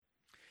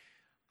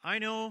I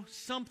know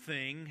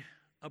something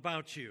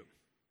about you.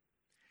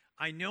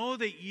 I know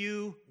that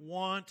you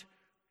want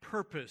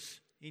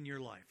purpose in your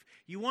life.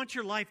 You want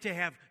your life to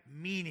have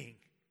meaning.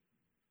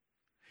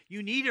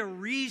 You need a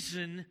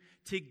reason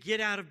to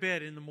get out of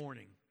bed in the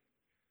morning.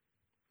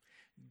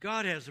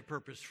 God has a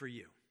purpose for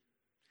you.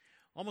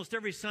 Almost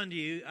every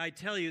Sunday, I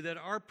tell you that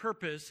our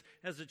purpose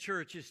as a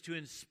church is to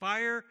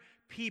inspire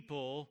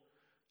people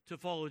to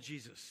follow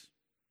Jesus.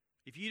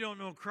 If you don't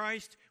know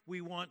Christ,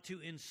 we want to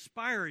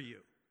inspire you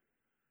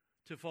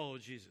to follow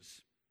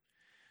Jesus.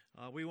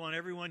 We want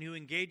everyone who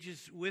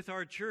engages with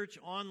our church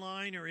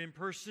online or in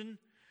person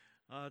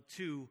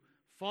to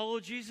follow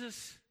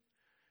Jesus,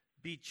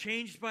 be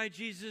changed by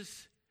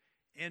Jesus,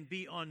 and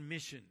be on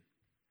mission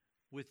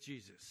with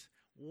Jesus.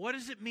 What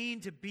does it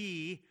mean to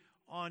be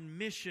on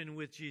mission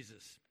with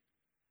Jesus?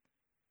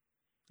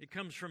 It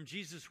comes from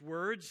Jesus'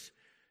 words.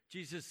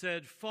 Jesus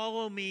said,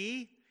 "Follow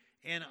me,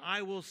 and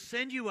I will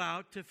send you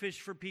out to fish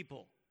for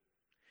people."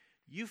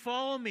 You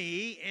follow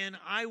me, and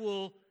I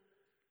will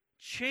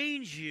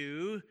change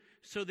you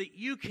so that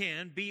you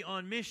can be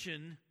on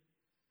mission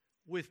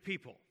with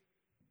people.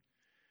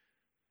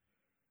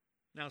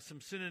 Now,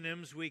 some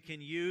synonyms we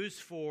can use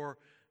for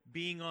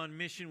being on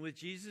mission with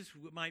Jesus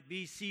might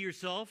be: see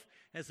yourself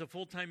as a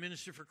full-time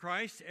minister for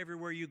Christ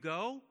everywhere you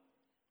go.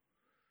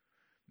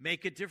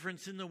 Make a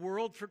difference in the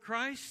world for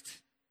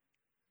Christ.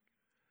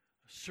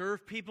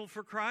 Serve people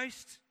for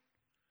Christ.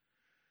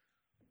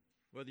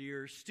 Whether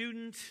you're a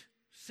student,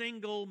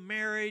 single,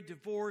 married,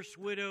 divorced,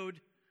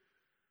 widowed,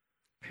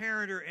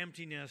 parent, or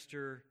empty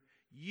nester,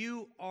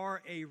 you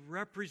are a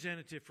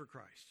representative for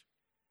Christ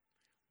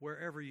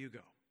wherever you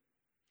go.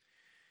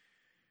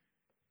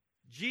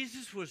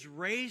 Jesus was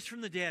raised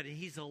from the dead, and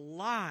he's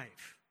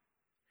alive,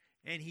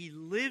 and he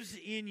lives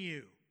in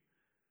you,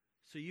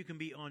 so you can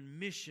be on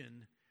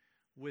mission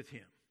with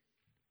him.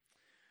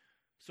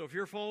 So if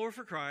you're a follower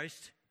for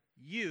Christ,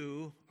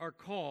 you are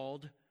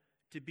called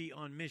to be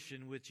on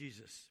mission with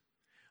Jesus.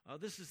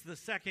 This is the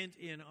second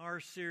in our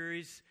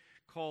series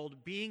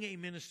called Being a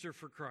Minister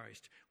for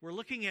Christ. We're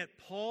looking at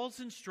Paul's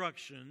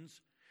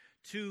instructions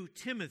to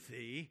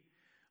Timothy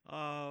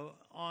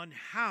on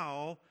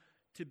how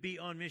to be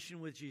on mission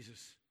with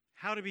Jesus,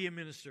 how to be a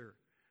minister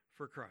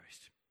for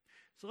Christ.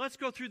 So let's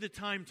go through the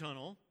time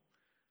tunnel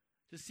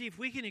to see if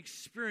we can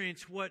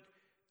experience what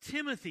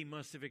Timothy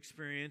must have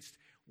experienced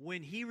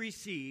when he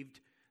received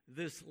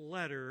this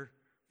letter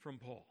from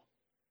Paul.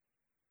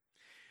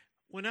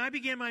 When I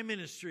began my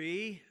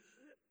ministry,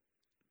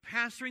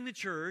 pastoring the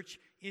church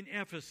in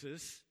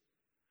Ephesus,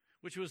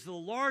 which was the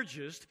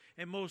largest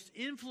and most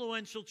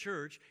influential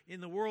church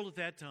in the world at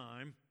that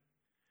time,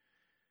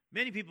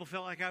 many people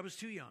felt like I was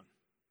too young.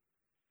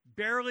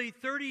 Barely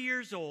 30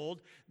 years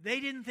old, they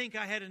didn't think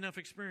I had enough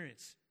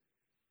experience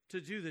to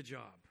do the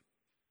job.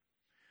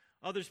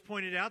 Others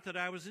pointed out that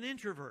I was an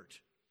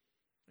introvert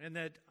and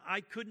that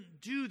I couldn't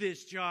do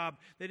this job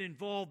that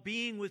involved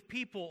being with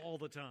people all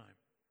the time.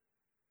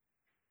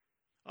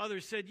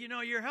 Others said,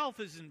 your health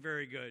isn't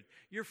very good.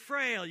 You're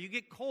frail. You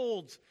get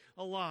colds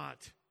a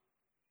lot.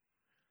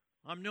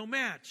 I'm no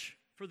match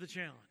for the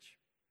challenge.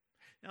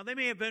 Now, they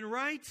may have been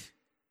right,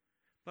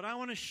 but I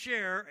want to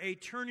share a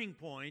turning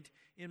point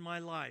in my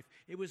life.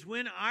 It was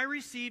when I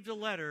received a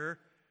letter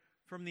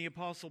from the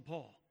Apostle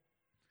Paul.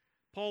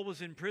 Paul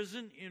was in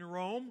prison in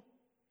Rome.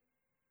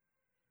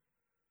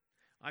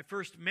 I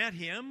first met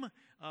him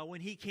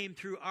when he came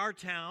through our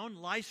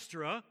town,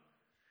 Lystra,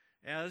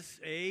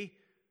 as a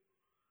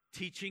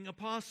teaching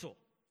apostle.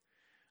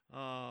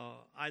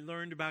 I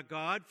learned about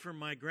God from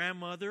my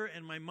grandmother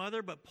and my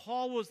mother, but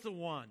Paul was the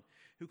one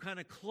who kind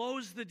of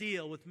closed the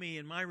deal with me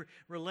in my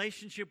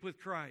relationship with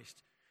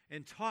Christ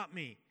and taught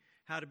me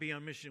how to be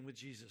on mission with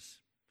Jesus.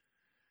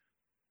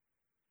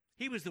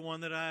 He was the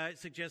one that I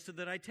suggested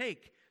that I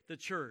take the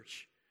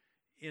church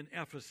in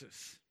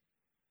Ephesus.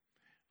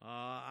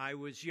 I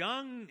was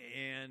young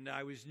and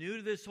I was new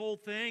to this whole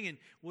thing and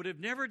would have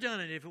never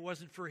done it if it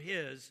wasn't for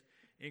his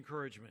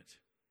encouragement.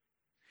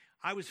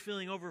 I was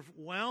feeling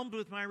overwhelmed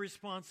with my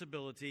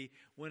responsibility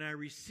when I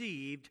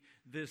received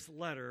this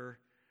letter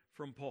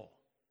from Paul.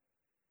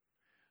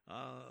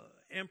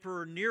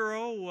 Emperor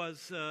Nero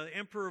was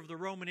emperor of the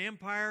Roman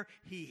Empire.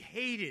 He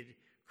hated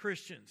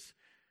Christians.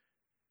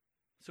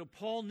 So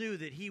Paul knew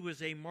that he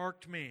was a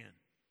marked man.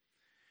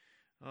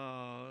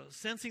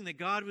 Sensing that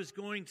God was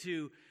going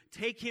to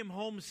take him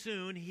home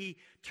soon, he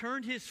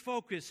turned his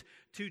focus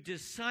to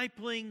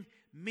discipling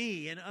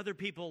me and other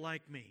people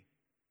like me.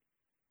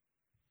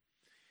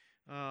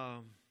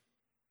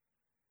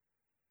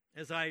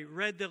 As I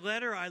read the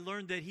letter, I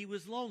learned that he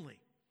was lonely.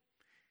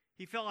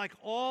 He felt like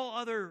all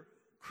other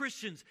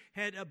Christians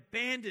had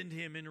abandoned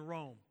him in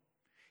Rome.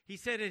 He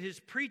said at his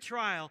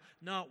pre-trial,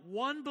 not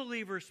one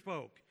believer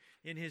spoke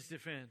in his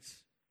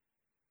defense.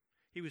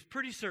 He was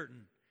pretty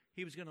certain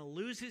he was going to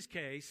lose his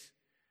case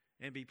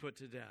and be put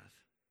to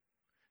death.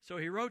 So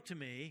he wrote to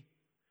me,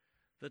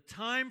 "The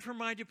time for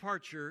my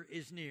departure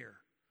is near.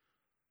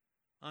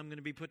 I'm going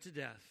to be put to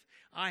death.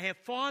 I have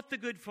fought the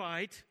good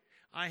fight.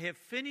 I have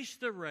finished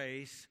the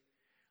race.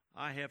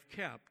 I have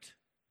kept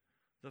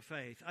the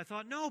faith. I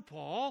thought, no,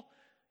 Paul,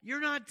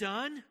 you're not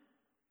done.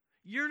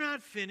 You're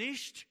not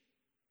finished.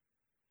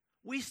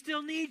 We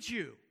still need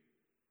you.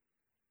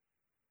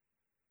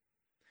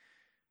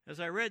 As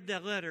I read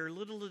that letter,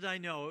 little did I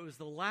know it was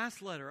the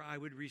last letter I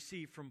would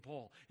receive from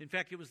Paul. In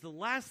fact, it was the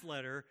last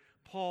letter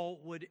Paul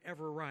would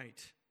ever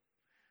write.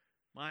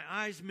 My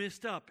eyes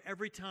mist up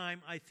every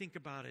time I think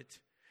about it.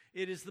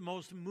 It is the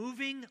most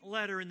moving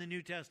letter in the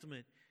New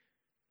Testament,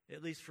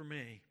 at least for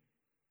me.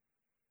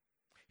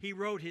 He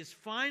wrote his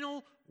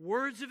final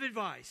words of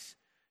advice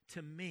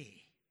to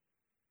me.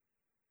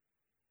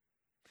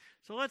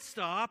 So let's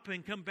stop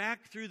and come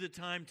back through the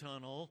time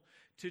tunnel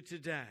to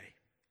today.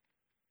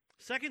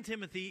 2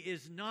 Timothy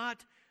is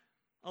not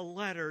a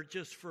letter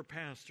just for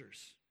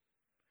pastors.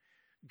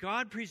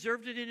 God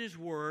preserved it in His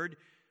Word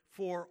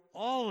for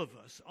all of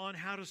us on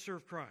how to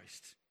serve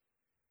Christ.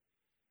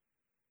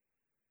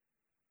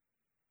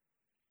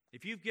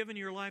 If you've given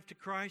your life to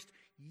Christ,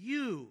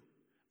 you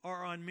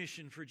are on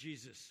mission for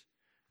Jesus.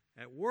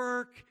 At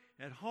work,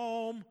 at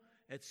home,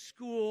 at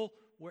school,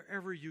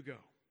 wherever you go.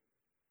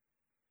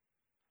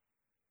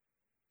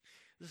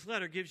 This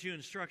letter gives you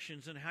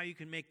instructions on how you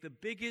can make the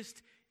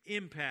biggest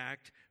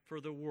impact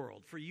for the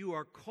world. For you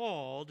are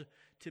called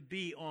to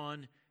be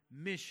on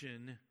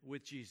mission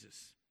with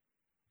Jesus.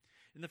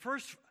 In the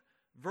first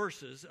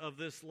verses of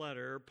this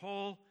letter,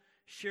 Paul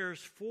shares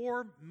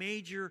 4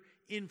 major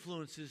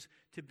influences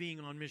to being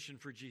on mission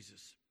for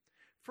Jesus.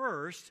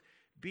 First,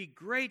 be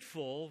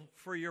grateful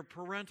for your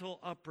parental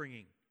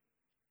upbringing.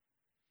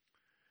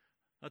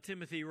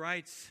 Timothy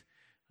writes,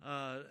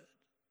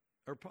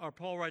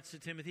 Paul writes to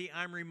Timothy,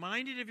 I'm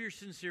reminded of your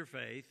sincere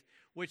faith,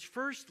 which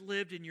first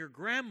lived in your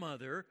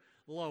grandmother,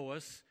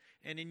 Lois,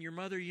 and in your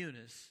mother,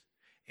 Eunice,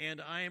 and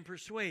I am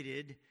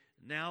persuaded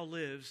now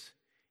lives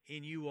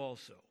in you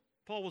also.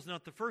 Paul was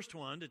not the first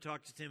one to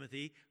talk to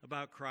Timothy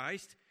about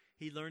Christ.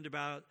 He learned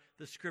about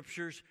the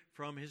Scriptures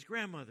from his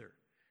grandmother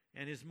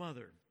and his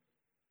mother.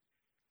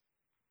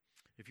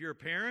 If you're a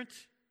parent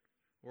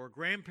or a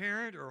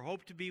grandparent or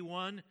hope to be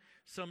one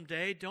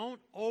someday, don't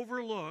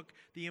overlook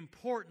the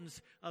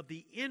importance of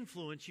the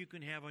influence you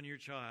can have on your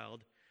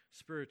child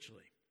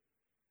spiritually.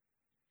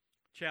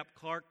 Chap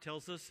Clark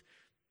tells us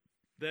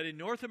that in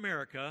North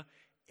America,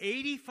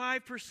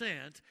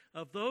 85%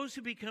 of those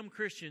who become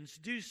Christians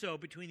do so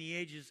between the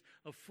ages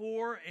of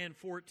 4 and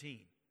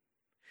 14.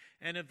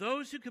 And of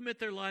those who commit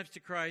their lives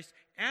to Christ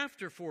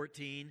after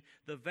 14,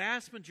 the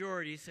vast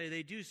majority say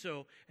they do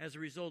so as a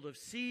result of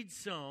seeds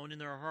sown in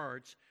their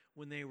hearts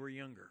when they were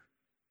younger.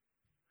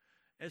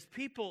 As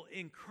people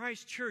in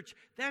Christ Church,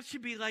 that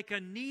should be like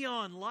a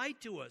neon light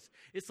to us.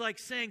 It's like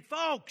saying,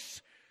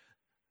 folks,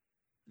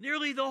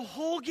 nearly the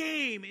whole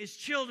game is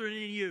children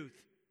and youth.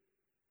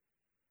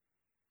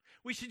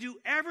 We should do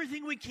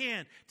everything we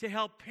can to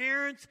help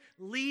parents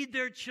lead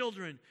their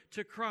children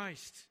to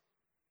Christ.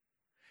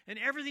 And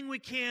everything we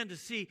can to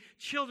see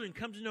children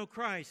come to know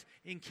Christ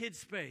in kids'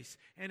 space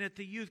and at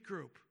the youth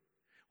group.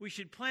 We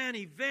should plan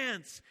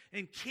events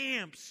and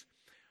camps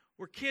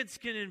where kids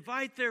can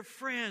invite their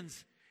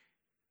friends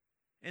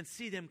and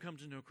see them come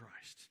to know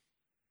Christ.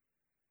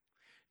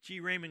 G.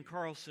 Raymond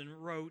Carlson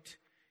wrote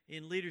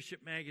in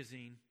Leadership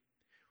Magazine,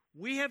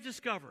 we have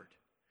discovered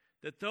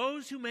that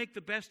those who make the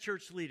best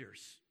church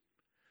leaders,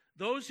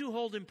 those who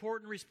hold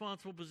important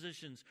responsible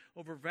positions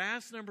over a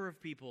vast number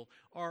of people,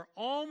 are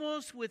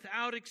almost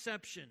without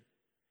exception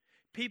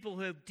people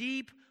who have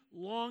deep,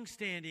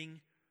 long-standing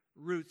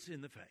roots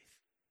in the faith.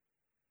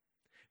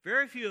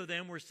 Very few of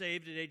them were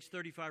saved at age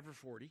 35 or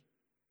 40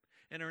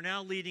 and are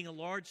now leading a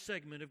large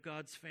segment of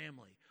God's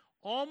family.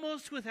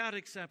 Almost without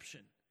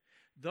exception,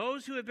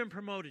 those who have been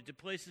promoted to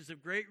places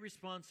of great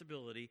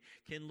responsibility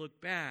can look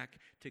back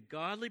to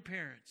godly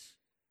parents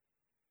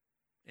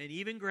and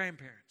even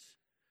grandparents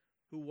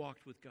who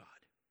walked with God.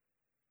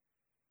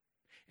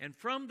 And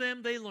from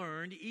them they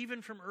learned,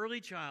 even from early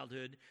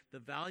childhood, the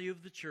value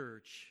of the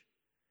church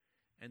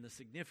and the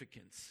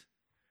significance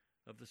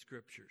of the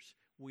Scriptures.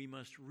 We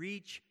must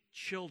reach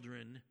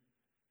children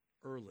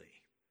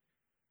early.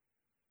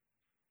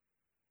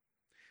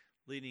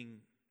 Leading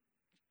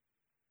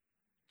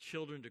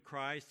children to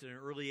Christ at an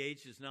early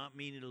age does not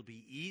mean it'll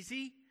be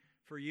easy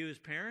for you as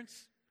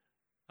parents.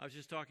 I was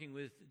just talking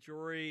with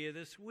Jory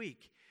this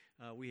week.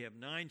 We have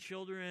 9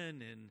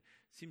 children, and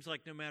it seems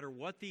like no matter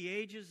what the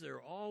ages,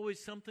 there's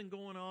always something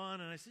going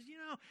on. And I said,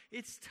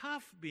 it's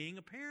tough being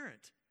a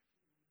parent.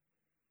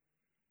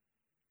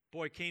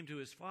 Boy came to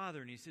his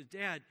father, and he said,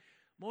 Dad,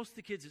 most of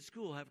the kids at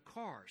school have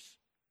cars.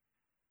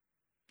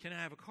 Can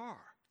I have a car?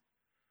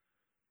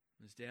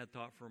 His dad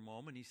thought for a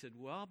moment. He said,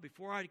 well,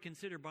 before I'd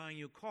consider buying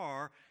you a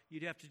car,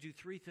 you'd have to do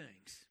 3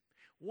 things.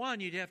 1,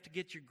 you'd have to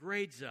get your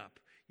grades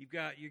up.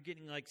 You're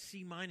getting like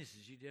C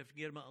minuses. You'd have to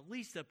get them at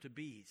least up to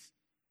B's.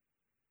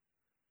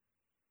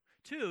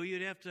 2,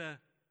 you'd have to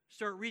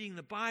start reading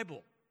the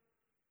Bible.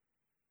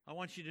 I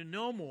want you to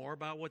know more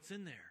about what's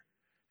in there.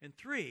 And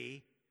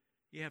 3,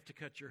 you have to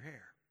cut your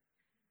hair.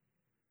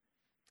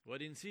 Well, I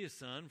didn't see his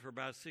son for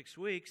about 6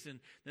 weeks, and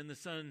then the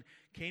son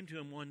came to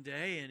him one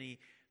day, and he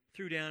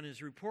threw down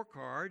his report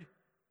card,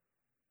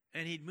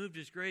 And he'd moved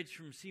his grades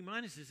from C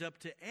minuses up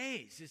to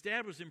A's. His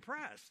dad was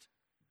impressed.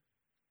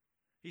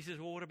 He says,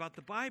 well, what about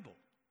the Bible?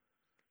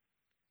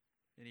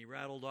 And he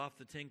rattled off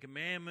the Ten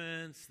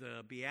Commandments,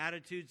 the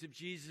Beatitudes of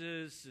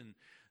Jesus, and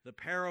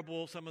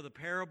some of the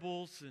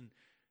parables. And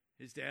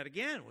his dad,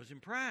 again, was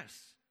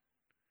impressed.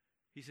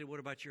 He said, what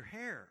about your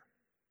hair?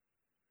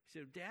 He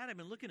said, Dad, I've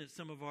been looking at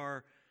some of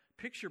our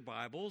picture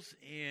Bibles,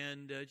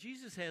 and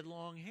Jesus had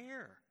long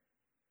hair.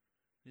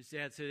 His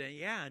dad said,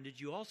 yeah, and did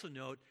you also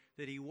note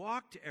that he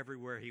walked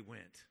everywhere he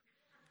went?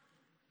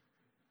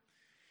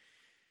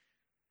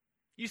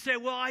 You say,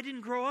 well, I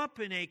didn't grow up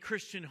in a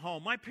Christian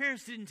home. My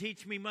parents didn't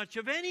teach me much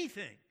of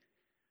anything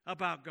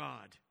about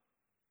God.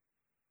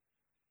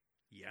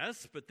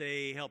 Yes, but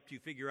they helped you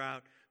figure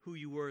out who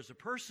you were as a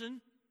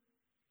person.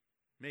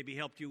 Maybe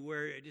helped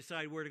you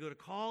decide where to go to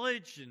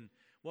college and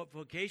what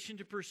vocation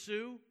to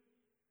pursue.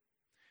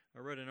 I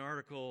read an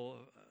article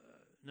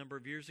a number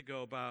of years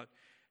ago about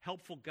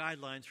helpful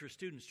guidelines for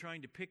students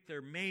trying to pick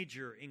their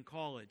major in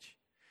college.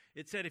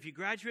 It said if you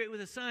graduate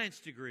with a science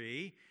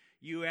degree,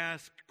 you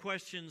ask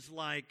questions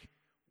like,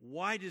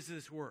 why does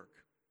this work?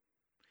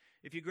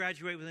 If you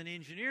graduate with an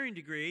engineering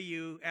degree,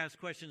 you ask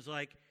questions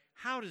like,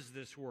 how does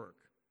this work?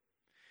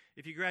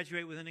 If you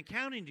graduate with an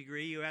accounting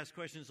degree, you ask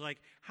questions like,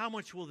 how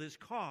much will this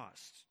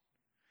cost?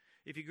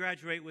 If you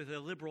graduate with a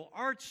liberal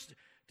arts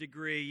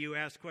degree, you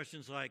ask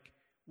questions like,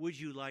 would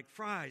you like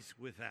fries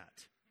with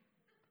that?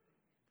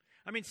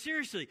 I mean,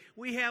 seriously,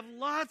 we have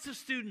lots of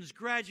students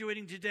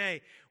graduating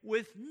today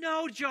with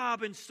no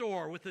job in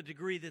store with the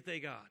degree that they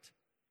got.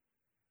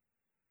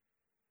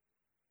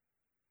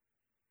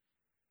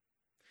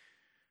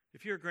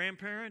 If you're a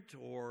grandparent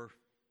or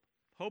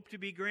hope to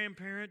be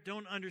grandparent,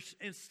 don't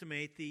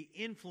underestimate the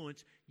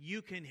influence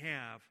you can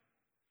have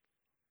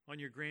on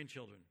your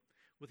grandchildren.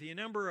 With the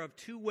number of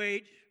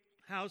two-wage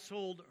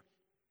household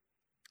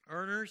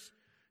earners,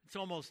 it's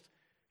almost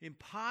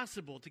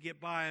impossible to get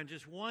by on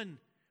just one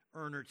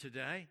earner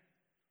today.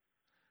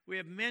 We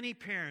have many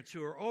parents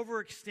who are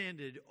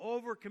overextended,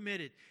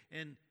 overcommitted,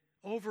 and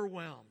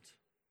overwhelmed.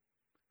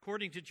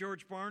 According to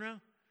George Barna,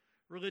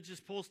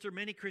 religious pollster,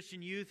 many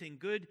Christian youth in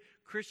good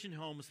Christian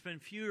homes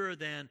spend fewer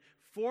than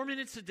 4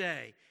 minutes a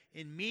day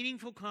in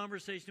meaningful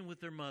conversation with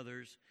their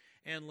mothers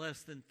and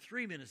less than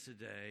 3 minutes a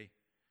day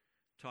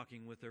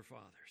talking with their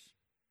fathers.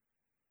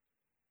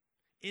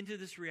 Into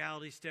this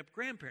reality step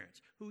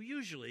grandparents, who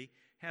usually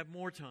have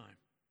more time.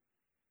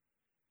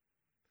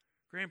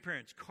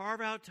 Grandparents, carve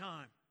out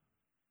time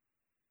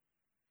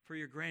for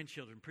your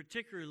grandchildren,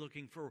 particularly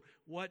looking for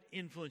what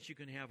influence you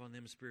can have on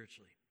them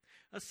spiritually.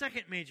 A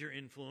second major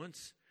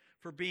influence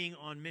for being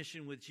on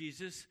mission with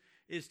Jesus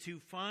is to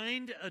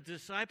find a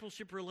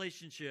discipleship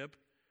relationship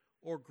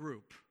or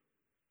group.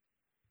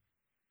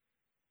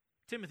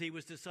 Timothy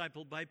was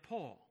discipled by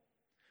Paul.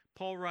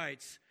 Paul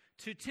writes,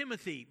 to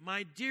Timothy,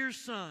 my dear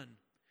son,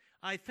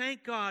 I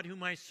thank God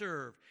whom I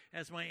serve,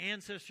 as my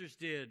ancestors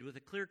did, with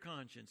a clear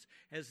conscience.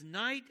 As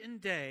night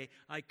and day,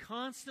 I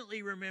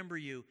constantly remember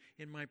you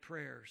in my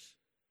prayers.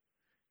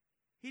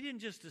 He didn't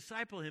just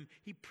disciple him,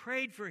 he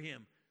prayed for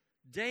him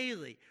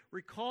daily,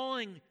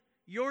 recalling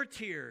your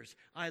tears.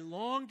 I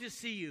long to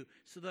see you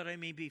so that I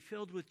may be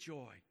filled with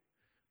joy.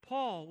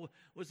 Paul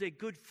was a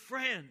good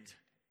friend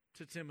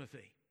to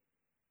Timothy.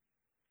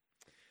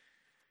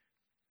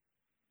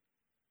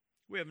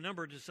 We have a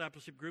number of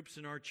discipleship groups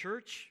in our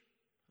church.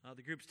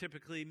 The groups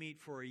typically meet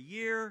for a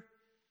year.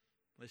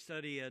 They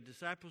study a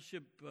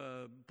discipleship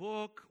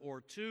book or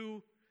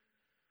two.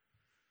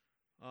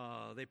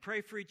 They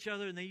pray for each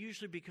other, and they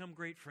usually become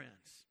great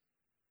friends.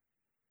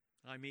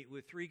 I meet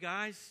with 3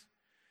 guys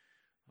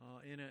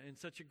in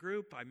such a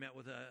group. I met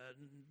with a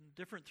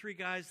different 3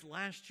 guys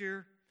last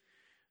year.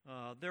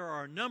 There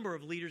are a number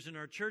of leaders in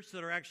our church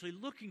that are actually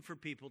looking for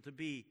people to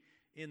be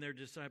in their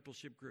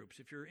discipleship groups.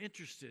 If you're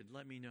interested,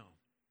 let me know.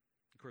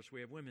 Of course, we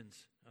have women's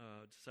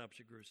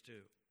discipleship groups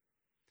too.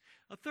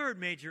 A third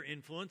major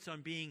influence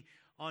on being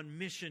on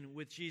mission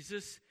with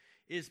Jesus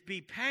is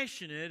be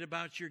passionate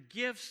about your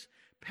gifts,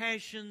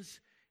 passions,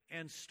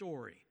 and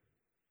story.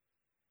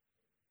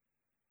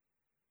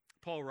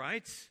 Paul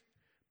writes,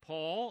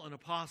 Paul, an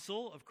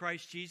apostle of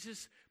Christ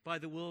Jesus by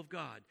the will of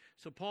God.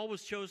 So Paul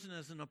was chosen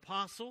as an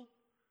apostle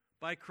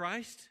by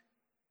Christ.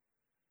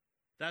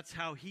 That's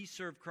how he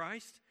served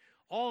Christ.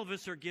 All of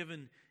us are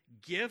given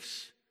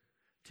gifts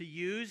to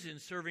use in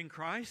serving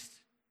Christ.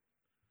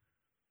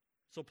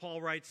 So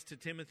Paul writes to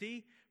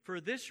Timothy,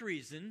 for this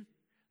reason,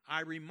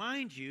 I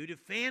remind you to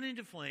fan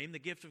into flame the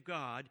gift of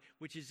God,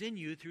 which is in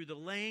you through the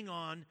laying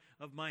on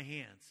of my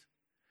hands.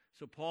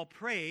 So Paul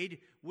prayed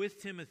with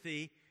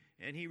Timothy,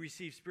 and he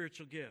received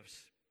spiritual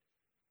gifts.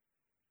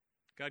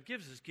 God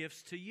gives us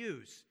gifts to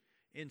use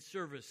in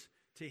service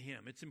to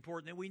him. It's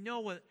important that we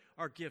know what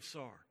our gifts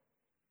are.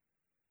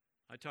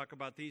 I talk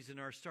about these in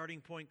our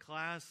starting point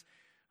class.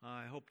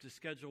 I hope to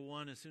schedule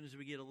one as soon as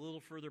we get a little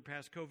further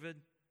past COVID.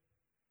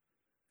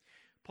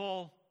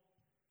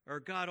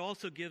 God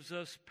also gives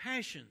us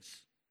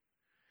passions.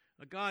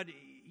 God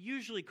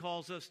usually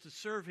calls us to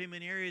serve him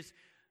in areas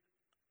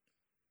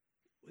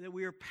that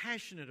we are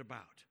passionate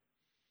about.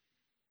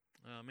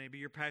 Maybe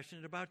you're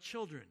passionate about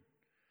children,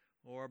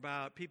 or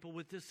about people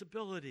with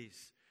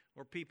disabilities,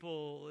 or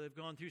people who have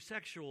gone through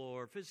sexual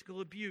or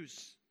physical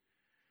abuse,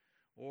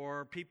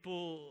 or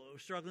people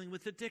struggling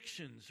with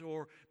addictions,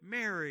 or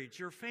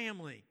marriage, or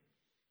family.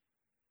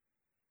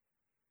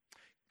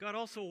 God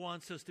also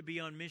wants us to be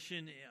on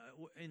mission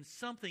in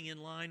something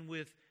in line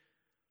with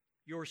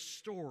your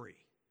story.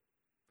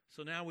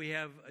 So now we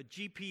have a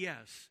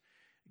GPS: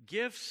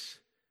 gifts,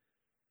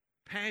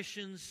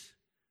 passions,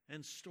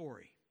 and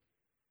story.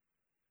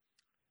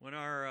 When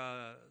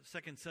our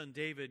second son,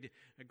 David,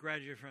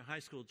 graduated from high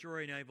school,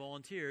 Jory and I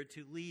volunteered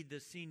to lead the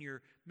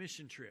senior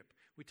mission trip.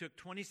 We took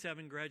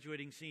 27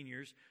 graduating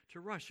seniors to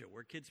Russia,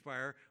 where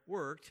KidSpire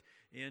worked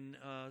in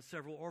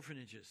several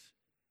orphanages.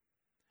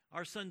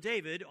 Our son,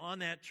 David, on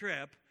that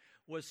trip,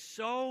 was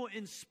so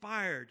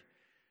inspired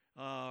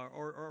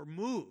or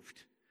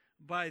moved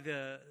by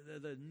the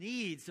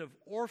needs of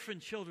orphan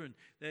children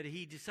that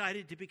he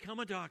decided to become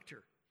a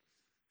doctor.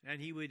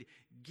 And he would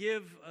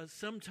give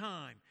some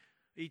time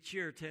each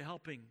year to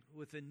helping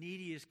with the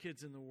neediest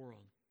kids in the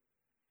world.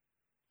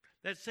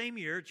 That same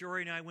year,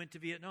 Jory and I went to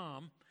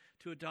Vietnam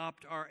to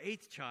adopt our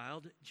 8th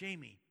child,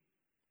 Jamie.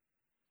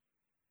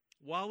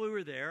 While we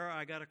were there,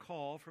 I got a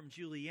call from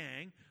Julie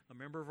Yang, a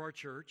member of our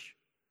church.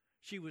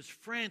 She was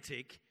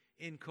frantic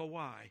in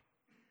Kauai.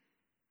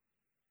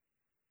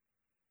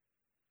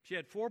 She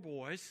had 4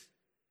 boys.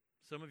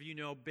 Some of you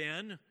know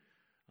Ben,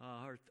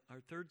 our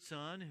 3rd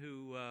son,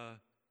 who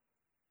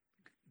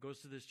goes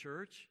to this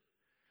church.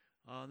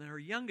 Then her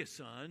youngest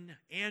son,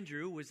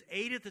 Andrew, was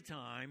 8 at the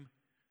time.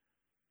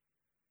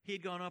 He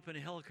had gone up in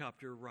a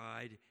helicopter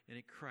ride, and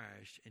it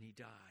crashed, and he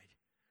died.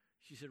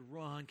 She said,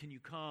 "Ron, can you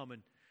come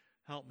and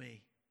help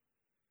me?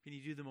 Can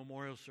you do the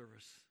memorial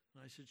service?"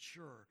 And I said,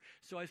 "Sure."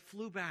 So I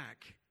flew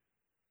back.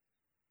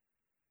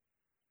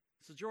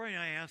 So Jory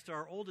and I asked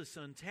our oldest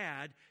son,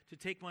 Tad, to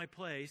take my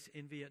place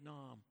in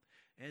Vietnam.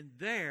 And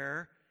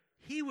there,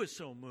 he was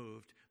so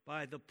moved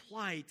by the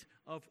plight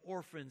of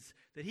orphans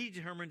that he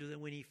determined that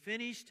when he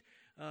finished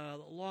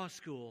law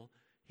school,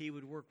 he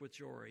would work with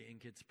Jory in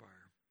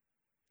KidSpire.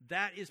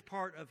 That is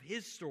part of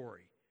his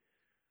story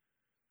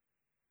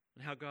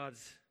and how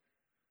God's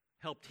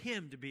helped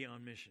him to be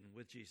on mission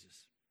with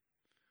Jesus.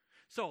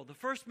 So the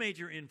first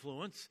major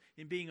influence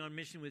in being on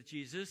mission with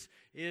Jesus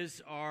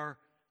is our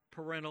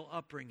parental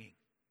upbringing.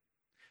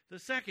 The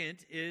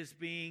second is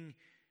being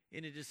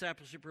in a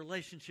discipleship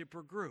relationship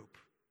or group.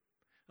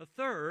 The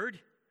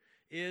third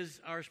is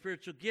our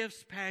spiritual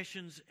gifts,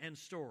 passions, and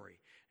story.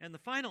 And the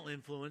final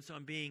influence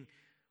on being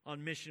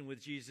on mission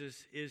with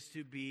Jesus is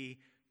to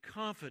be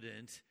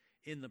confident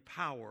in the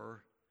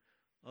power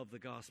of the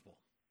gospel.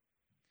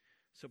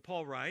 So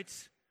Paul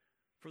writes,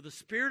 "For the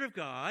Spirit of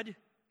God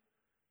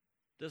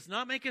does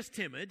not make us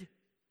timid."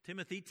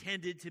 Timothy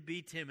tended to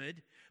be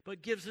timid,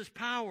 but gives us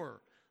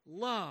power,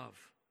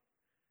 love,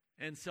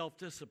 and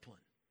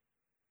self-discipline.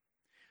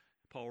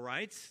 Paul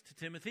writes to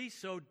Timothy,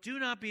 "So do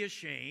not be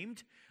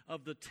ashamed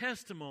of the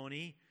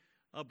testimony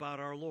about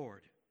our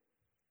Lord."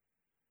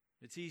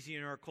 It's easy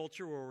in our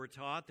culture where we're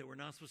taught that we're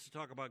not supposed to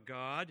talk about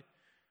God,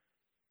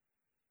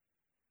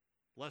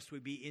 lest we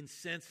be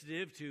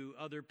insensitive to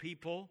other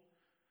people,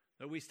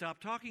 that we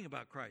stop talking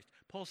about Christ.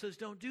 Paul says,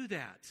 don't do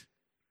that.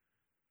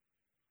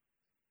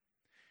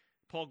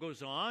 Paul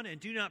goes on,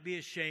 "And do not be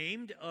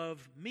ashamed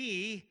of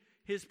me,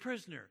 his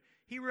prisoner."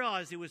 He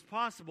realized it was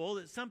possible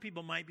that some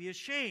people might be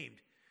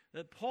ashamed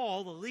that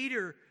Paul, the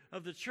leader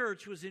of the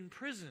church, was in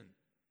prison.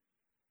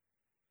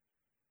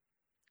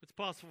 It's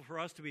possible for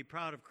us to be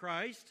proud of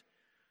Christ,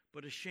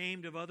 but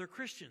ashamed of other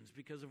Christians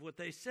because of what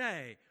they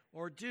say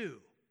or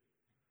do.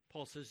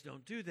 Paul says,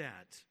 don't do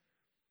that.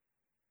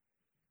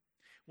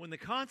 When the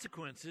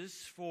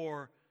consequences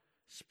for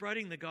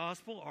spreading the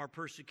gospel are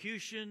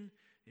persecution,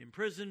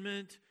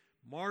 imprisonment,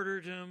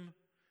 martyrdom,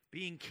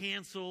 being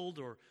canceled,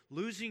 or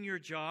losing your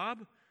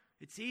job,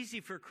 it's easy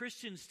for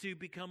Christians to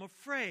become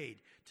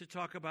afraid to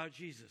talk about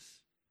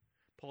Jesus.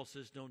 Paul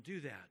says, don't do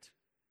that.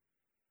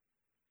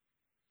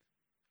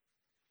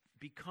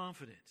 Be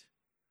confident.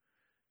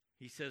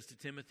 He says to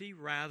Timothy,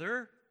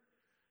 "Rather,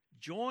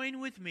 join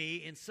with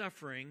me in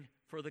suffering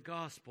for the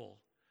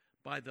gospel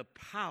by the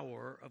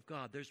power of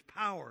God." There's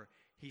power,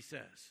 he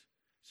says,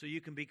 so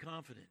you can be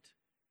confident.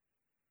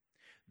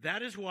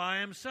 "That is why I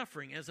am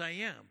suffering as I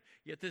am.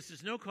 Yet this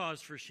is no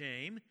cause for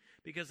shame,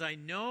 because I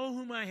know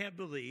whom I have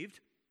believed."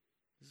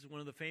 This is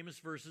one of the famous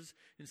verses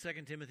in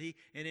 2 Timothy.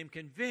 "And am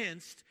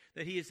convinced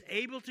that he is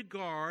able to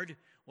guard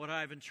what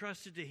I have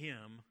entrusted to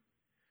him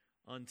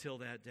until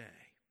that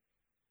day."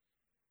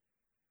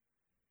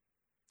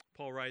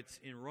 Paul writes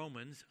in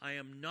Romans, "I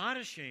am not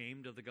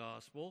ashamed of the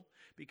gospel,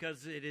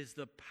 because it is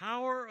the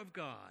power of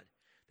God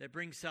that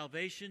brings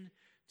salvation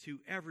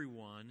to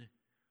everyone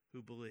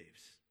who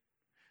believes."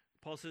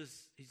 Paul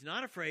says he's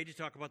not afraid to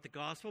talk about the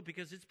gospel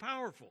because it's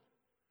powerful.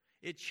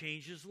 It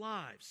changes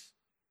lives.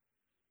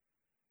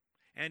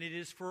 And it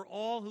is for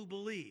all who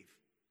believe.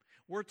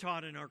 We're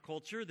taught in our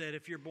culture that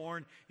if you're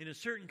born in a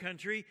certain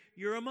country,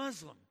 you're a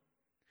Muslim.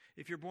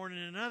 If you're born in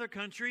another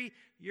country,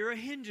 you're a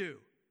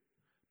Hindu.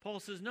 Paul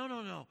says,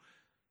 no.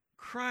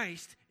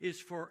 Christ is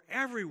for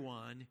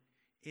everyone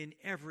in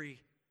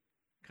every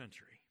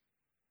country.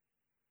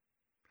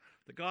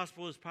 The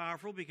gospel is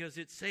powerful because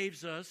it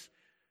saves us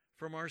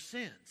from our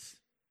sins.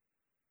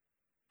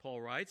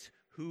 Paul writes,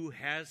 who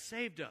has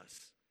saved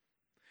us?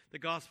 The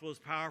gospel is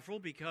powerful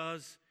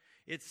because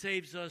it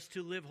saves us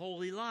to live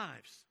holy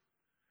lives.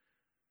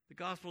 The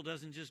gospel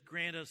doesn't just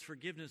grant us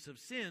forgiveness of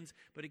sins,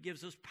 but it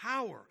gives us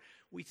power.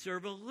 We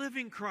serve a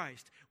living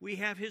Christ. We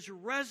have his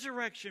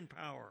resurrection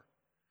power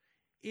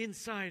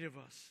inside of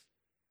us.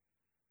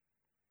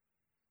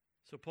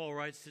 So Paul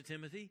writes to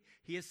Timothy,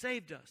 he has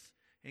saved us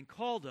and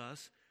called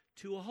us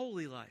to a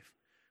holy life.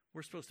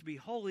 We're supposed to be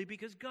holy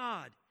because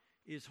God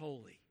is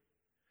holy.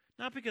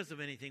 Not because of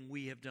anything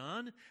we have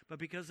done, but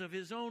because of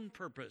his own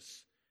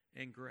purpose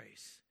and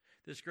grace.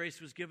 This grace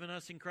was given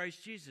us in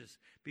Christ Jesus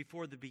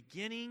before the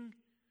beginning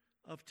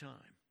of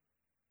time.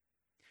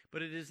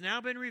 But it has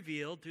now been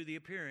revealed through the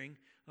appearing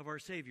of our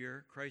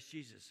Savior, Christ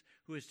Jesus,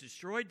 who has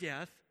destroyed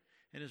death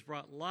and has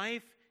brought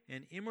life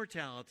and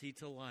immortality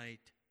to light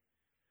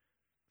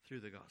through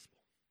the gospel.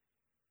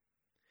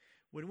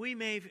 When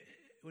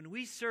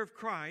we serve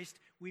Christ,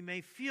 we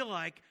may feel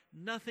like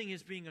nothing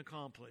is being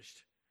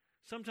accomplished.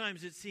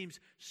 Sometimes it seems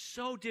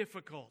so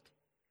difficult.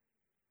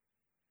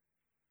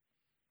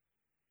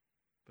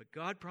 But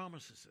God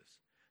promises us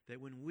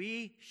that when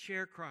we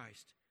share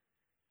Christ,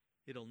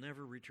 it'll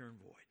never return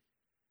void.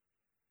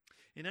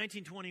 In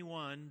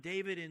 1921,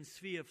 David and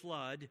Svea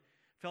Flood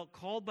felt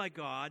called by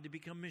God to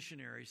become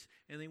missionaries,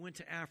 and they went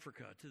to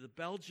Africa, to the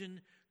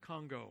Belgian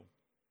Congo.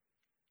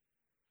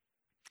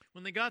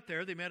 When they got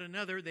there,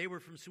 they were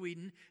from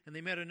Sweden, and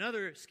they met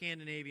another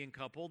Scandinavian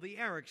couple, the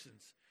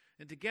Ericsons.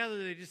 And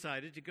together they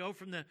decided to go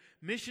from the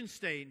mission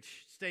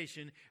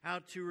station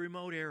out to a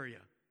remote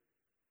area.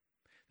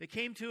 They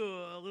came to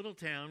a little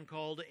town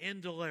called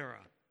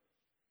Ndolera.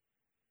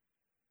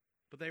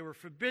 But they were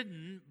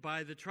forbidden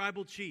by the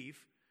tribal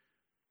chief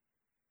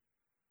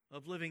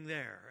of living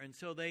there. And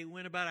so they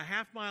went about a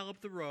half mile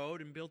up the road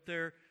and built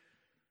their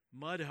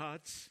mud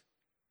huts.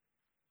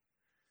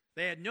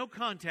 They had no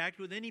contact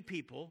with any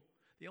people.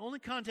 The only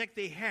contact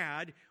they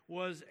had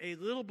was a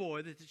little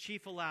boy that the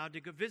chief allowed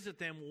to go visit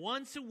them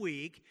once a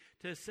week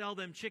to sell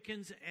them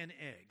chickens and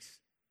eggs.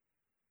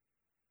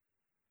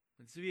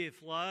 And Svea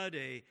Flood,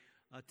 a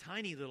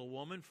tiny little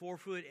woman,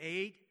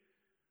 4'8",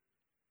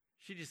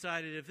 she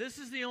decided, if this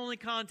is the only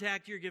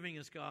contact you're giving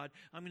us, God,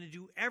 I'm going to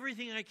do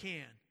everything I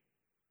can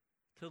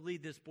to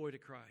lead this boy to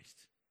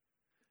Christ.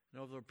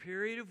 And over a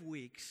period of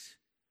weeks,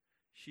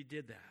 she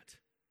did that.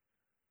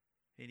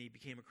 And he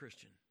became a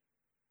Christian.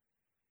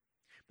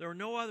 There were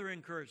no other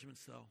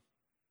encouragements, though.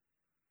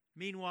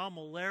 Meanwhile,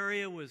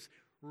 malaria was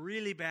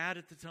really bad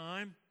at the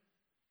time.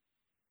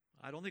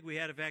 I don't think we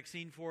had a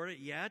vaccine for it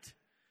yet.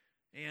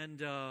 And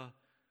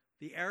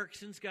the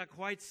Ericsons got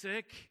quite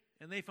sick,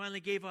 and they finally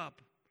gave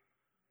up.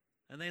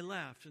 And they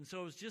left. And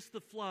so it was just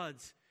the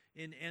Floods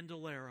in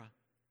Ndolera.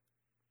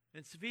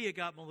 And Svea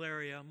got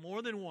malaria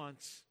more than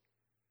once.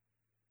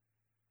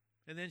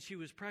 And then she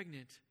was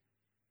pregnant.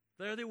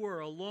 There they were,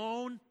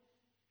 alone,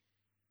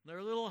 in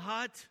their little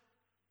hut.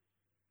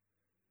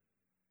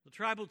 The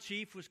tribal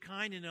chief was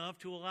kind enough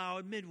to allow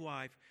a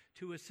midwife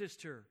to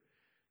assist her.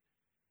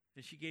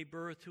 And she gave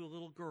birth to a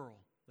little girl.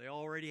 They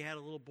already had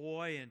a little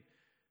boy, and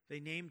they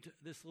named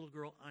this little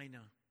girl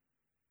Ina.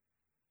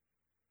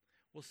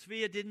 Well,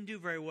 Svea didn't do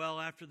very well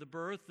after the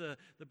birth.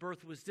 The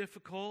birth was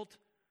difficult.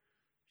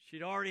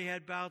 She'd already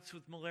had bouts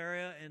with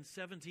malaria, and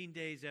 17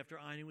 days after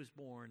Ina was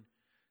born,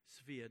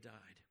 Svea died.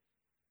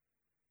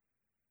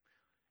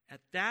 At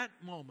that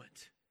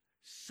moment,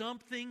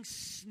 something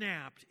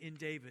snapped in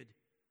David.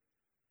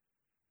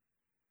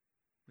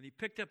 When he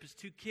picked up his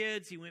two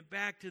kids, he went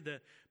back to the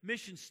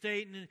mission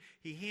station, and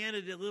he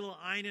handed a little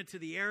Ina to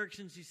the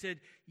Ericsons. He said,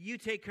 you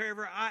take care of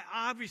her. I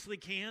obviously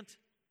can't.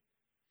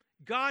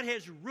 God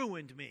has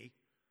ruined me,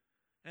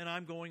 and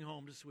I'm going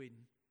home to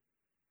Sweden.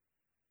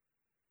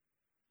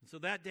 And so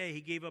that day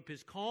he gave up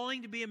his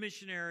calling to be a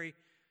missionary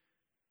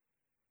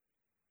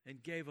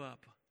and gave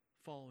up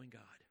following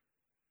God.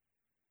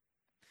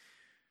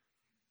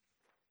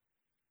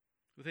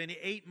 Within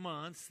 8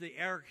 months, the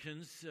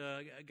Ericsons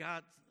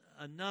got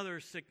another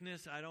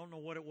sickness. I don't know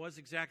what it was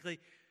exactly,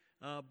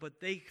 but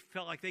they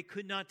felt like they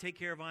could not take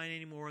care of Ina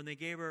anymore, and they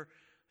gave her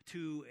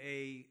to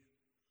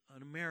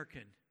an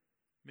American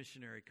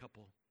missionary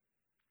couple.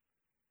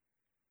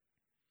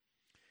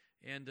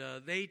 And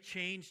they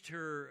changed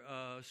her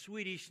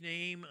Swedish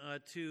name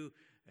to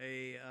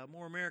a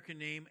more American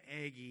name,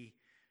 Aggie.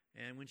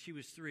 And when she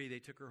was 3, they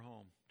took her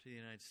home to the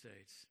United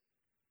States.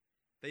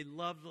 They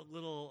loved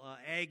little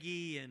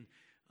Aggie, and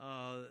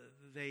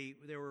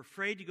they were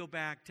afraid to go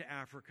back to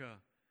Africa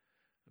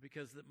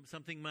because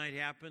something might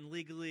happen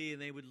legally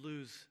and they would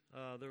lose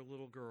their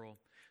little girl.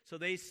 So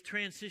they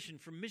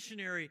transitioned from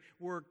missionary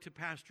work to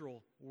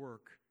pastoral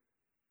work.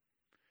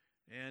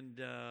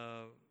 And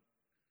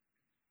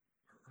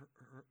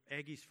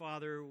Aggie's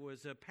father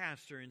was a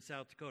pastor in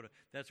South Dakota.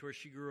 That's where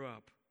she grew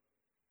up.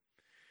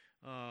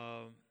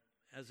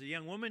 As a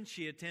young woman,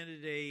 she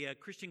attended a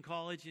Christian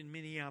college in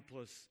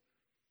Minneapolis.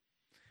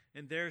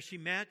 And there she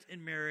met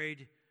and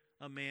married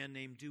a man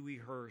named Dewey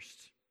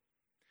Hurst.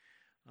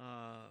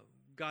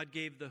 God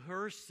gave the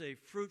Hursts a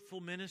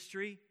fruitful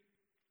ministry.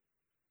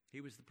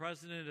 He was the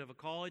president of a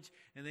college,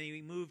 and then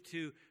he moved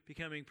to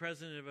becoming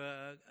president of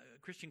a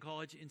Christian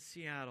college in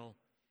Seattle.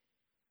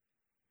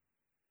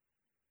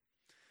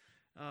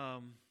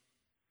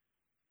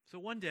 So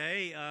one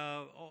day,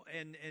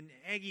 and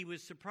Aggie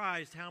was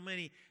surprised how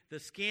many, the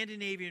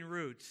Scandinavian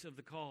roots of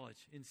the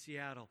college in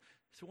Seattle.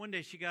 So one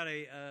day she got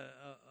a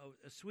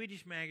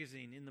Swedish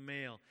magazine in the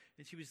mail,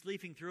 and she was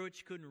leafing through it.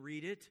 She couldn't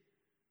read it,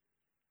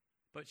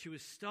 but she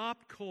was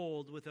stopped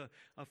cold with a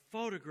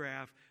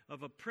photograph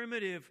of a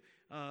primitive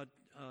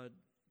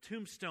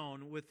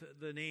tombstone with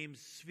the name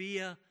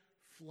Svea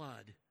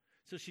Flood.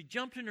 So she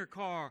jumped in her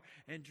car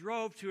and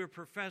drove to a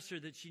professor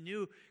that she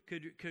knew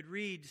could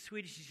read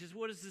Swedish. She says,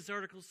 "What does this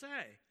article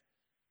say?"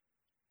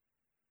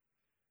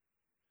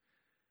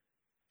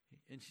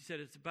 And she said,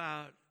 "It's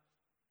about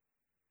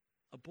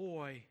a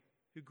boy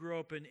who grew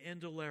up in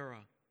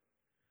Endolara.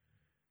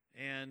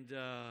 And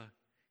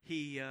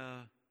he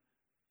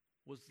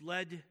was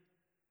led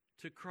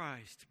to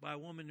Christ by a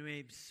woman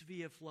named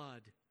Svea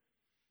Flood.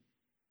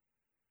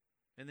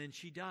 And then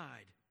she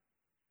died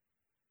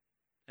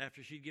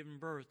after she'd given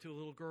birth to a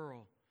little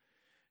girl.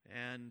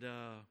 And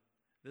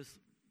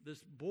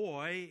this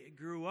boy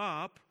grew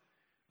up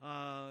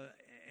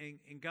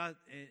and got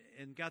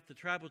the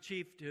tribal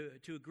chief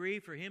to agree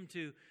for him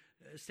to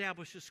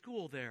establish a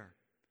school there.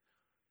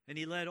 And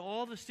he led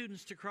all the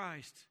students to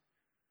Christ.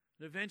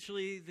 And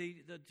eventually,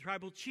 the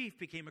tribal chief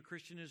became a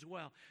Christian as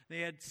well.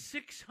 They had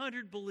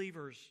 600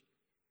 believers.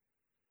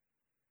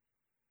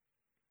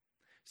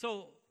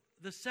 So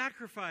the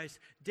sacrifice,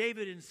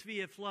 David and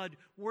Svea Flood,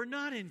 were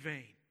not in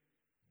vain.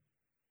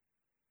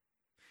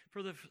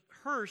 For the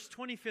Hurst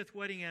 25th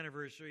wedding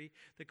anniversary,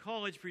 the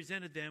college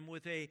presented them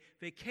with a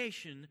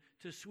vacation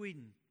to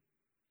Sweden.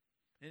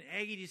 And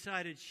Aggie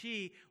decided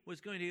she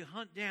was going to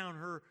hunt down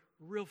her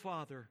real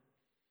father.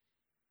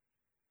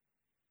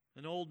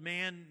 An old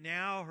man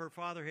now, her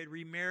father had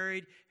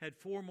remarried, had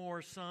 4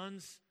 more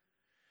sons,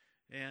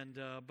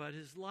 but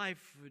his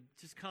life had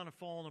just kind of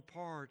fallen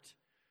apart.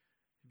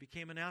 He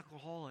became an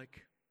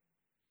alcoholic.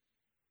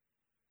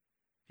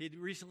 He had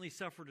recently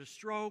suffered a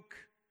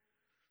stroke.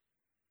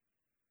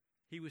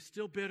 He was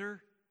still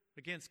bitter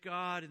against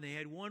God, and they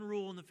had one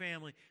rule in the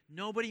family: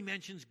 nobody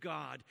mentions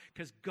God,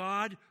 because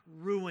God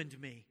ruined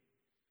me.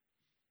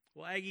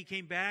 Well, Aggie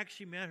came back.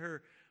 She met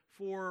her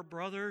 4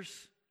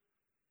 brothers.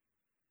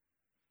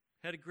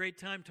 Had a great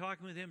time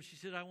talking with him. She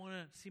said, "I want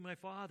to see my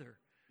father."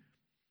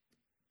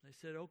 I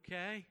said,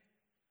 "Okay,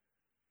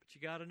 but you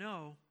got to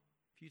know,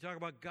 if you talk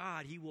about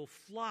God, he will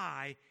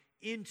fly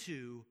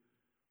into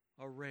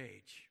a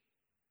rage."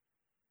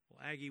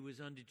 Well, Aggie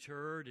was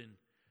undeterred, and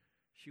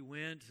she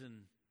went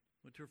to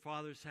her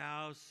father's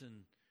house,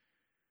 and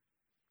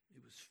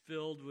it was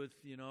filled with,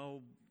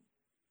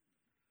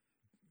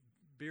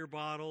 beer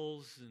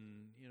bottles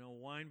and,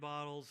 wine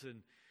bottles,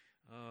 and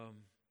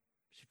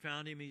she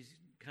found him. He's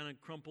kind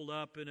of crumpled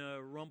up in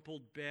a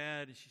rumpled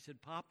bed, and she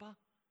said, "Papa?"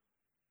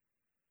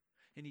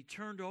 And he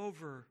turned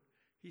over.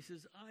 He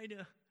says,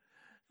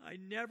 I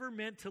never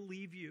meant to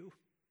leave you.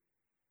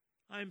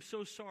 I'm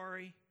so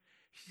sorry."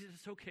 She said,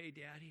 "It's okay,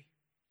 Daddy.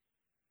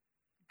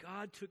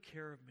 God took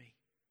care of me."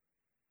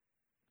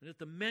 And at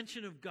the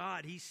mention of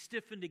God, he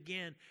stiffened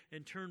again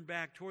and turned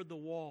back toward the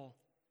wall.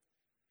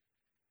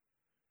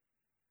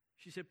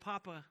 She said,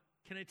 "Papa,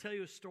 can I tell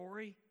you a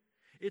story?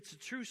 It's a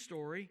true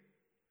story.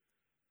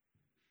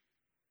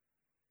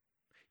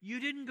 You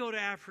didn't go to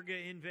Africa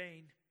in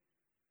vain.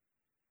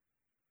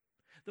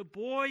 The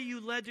boy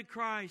you led to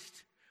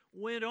Christ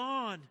went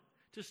on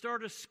to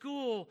start a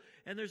school,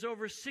 and there's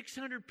over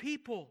 600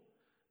 people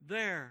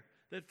there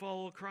that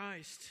follow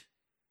Christ.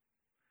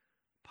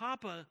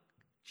 Papa,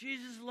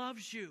 Jesus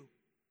loves you.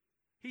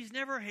 He's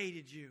never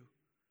hated you."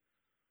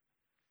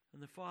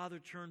 And the father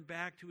turned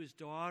back to his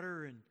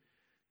daughter, and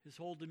his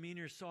whole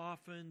demeanor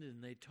softened,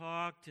 and they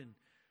talked, and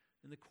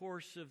in the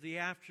course of the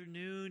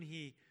afternoon,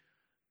 he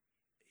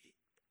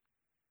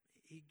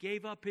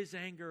gave up his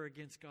anger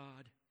against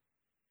God.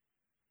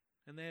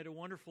 And they had a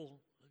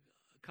wonderful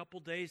couple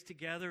days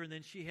together, and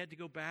then she had to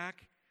go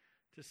back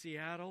to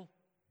Seattle.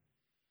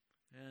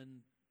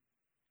 And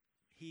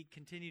he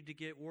continued to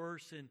get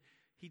worse, and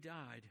he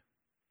died.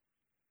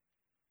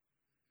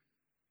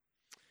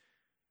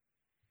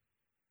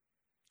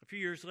 A few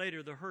years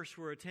later, the Hursts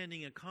were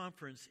attending a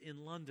conference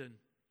in London,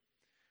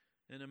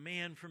 and a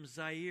man from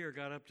Zaire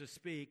got up to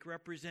speak,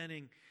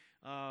 representing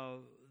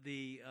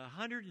the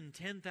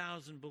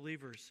 110,000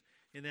 believers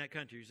in that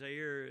country.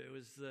 Zaire, it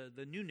was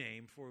the new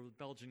name for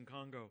Belgian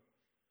Congo.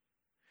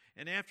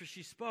 And after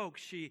she spoke,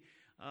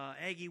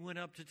 Aggie went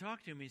up to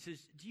talk to him. He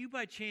says, "Do you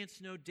by chance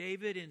know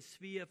David and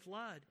Svea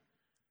Flood?"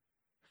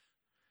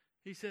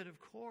 He said, "Of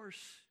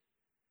course.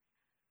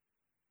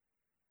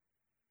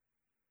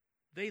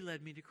 They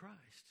led me to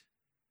Christ."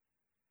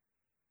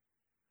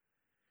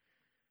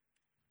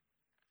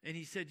 And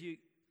he said,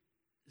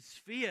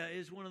 Svea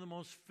is one of the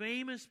most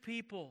famous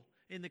people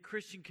in the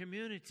Christian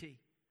community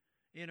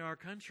in our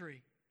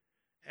country.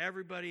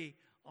 Everybody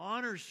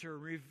honors her,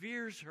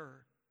 reveres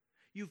her.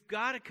 You've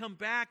got to come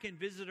back and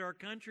visit our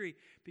country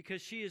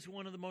because she is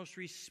one of the most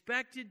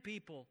respected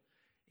people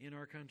in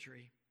our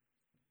country.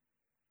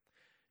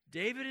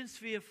 David and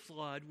Svea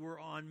Flood were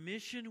on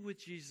mission with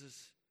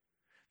Jesus.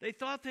 They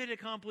thought they'd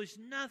accomplished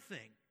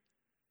nothing.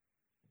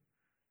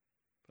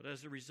 But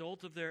as a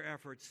result of their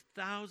efforts,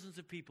 thousands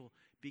of people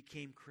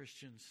became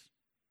Christians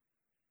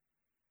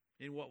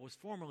in what was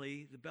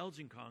formerly the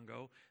Belgian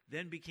Congo,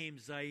 then became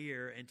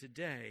Zaire, and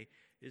today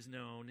is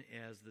known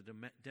as the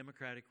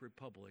Democratic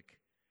Republic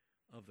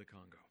of the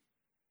Congo.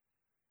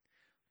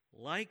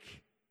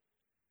 Like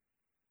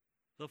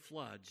the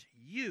floods,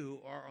 you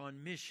are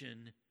on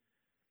mission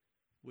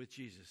with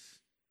Jesus.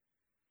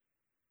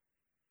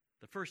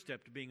 The first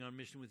step to being on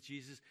mission with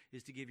Jesus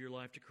is to give your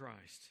life to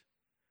Christ.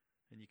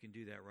 And you can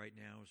do that right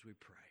now as we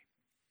pray.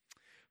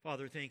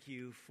 Father, thank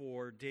you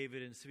for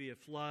David and Svea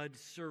Flood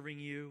serving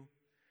you.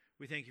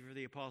 We thank you for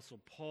the Apostle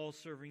Paul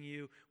serving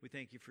you. We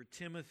thank you for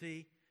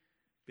Timothy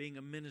being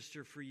a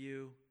minister for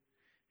you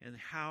and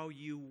how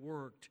you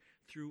worked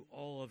through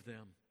all of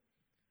them,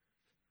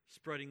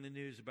 spreading the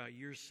news about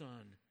your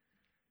Son,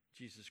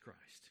 Jesus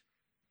Christ.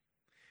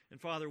 And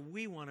Father,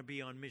 we want to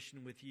be on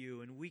mission with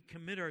you, and we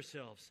commit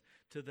ourselves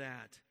to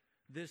that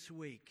this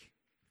week.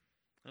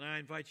 And I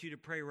invite you to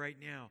pray right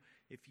now.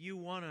 If you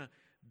want to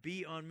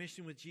be on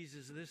mission with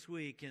Jesus this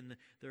week and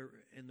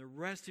the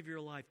rest of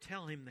your life,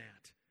 tell him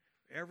that.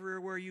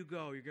 Everywhere you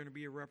go, you're going to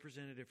be a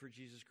representative for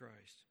Jesus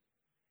Christ.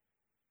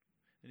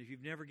 And if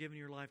you've never given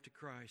your life to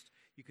Christ,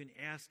 you can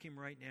ask him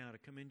right now to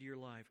come into your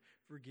life,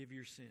 forgive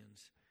your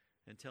sins,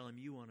 and tell him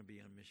you want to be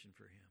on mission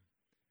for him.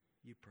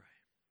 You pray.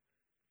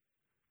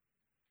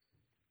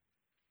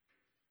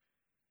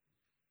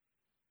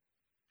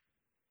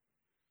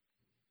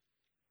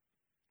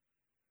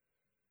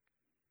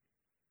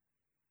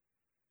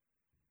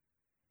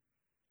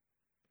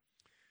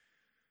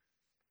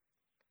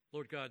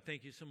 Lord God,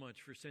 thank you so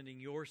much for sending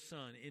your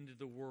Son into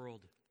the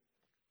world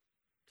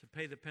to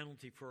pay the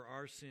penalty for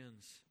our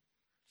sins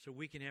so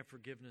we can have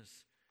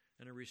forgiveness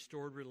and a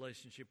restored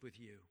relationship with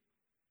you.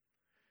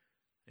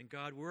 And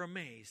God, we're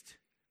amazed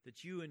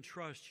that you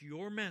entrust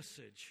your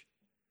message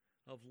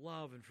of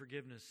love and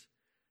forgiveness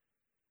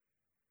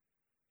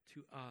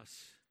to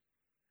us.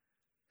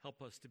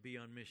 Help us to be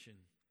on mission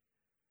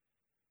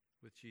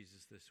with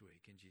Jesus this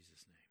week. In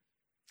Jesus' name.